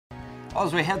Well,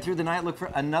 as we head through the night, look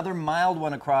for another mild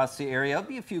one across the area. There'll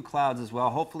be a few clouds as well.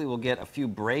 Hopefully we'll get a few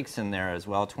breaks in there as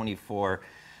well. 24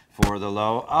 for the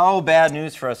low. Oh, bad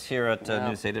news for us here at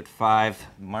News 8 at 5.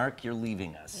 Mark, you're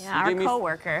leaving us. Yeah, our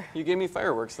co-worker. You gave me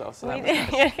fireworks, though. So that was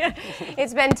nice.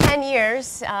 It's been 10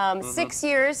 years, 6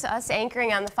 years us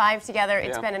anchoring on the 5 together.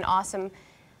 It's been an awesome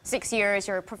 6 years.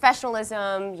 Your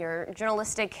professionalism, your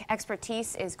journalistic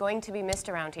expertise is going to be missed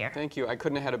around here. Thank you. I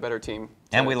couldn't have had a better team.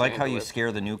 And we like how you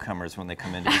scare the newcomers when they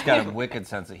come in. He's got a wicked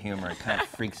sense of humor. It kind of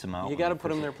freaks them out. You got to put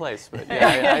them in their place. But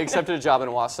yeah, I accepted a job in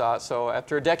Wausau, so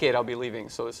after a decade I'll be leaving.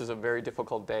 So this is a very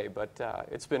difficult day, but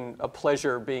it's been a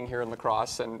pleasure being here in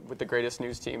lacrosse and with the greatest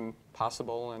news team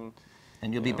possible.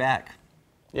 And you'll be back.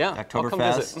 Yeah,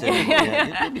 Oktoberfest.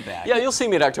 You'll be back. Yeah, you'll see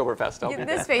me at Oktoberfest.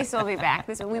 This face will be back.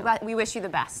 We wish you the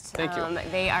best. Thank you.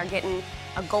 They are getting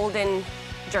a golden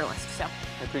journalist. So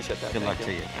I appreciate that. Good luck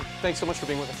to you. Thanks so much for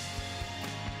being with us.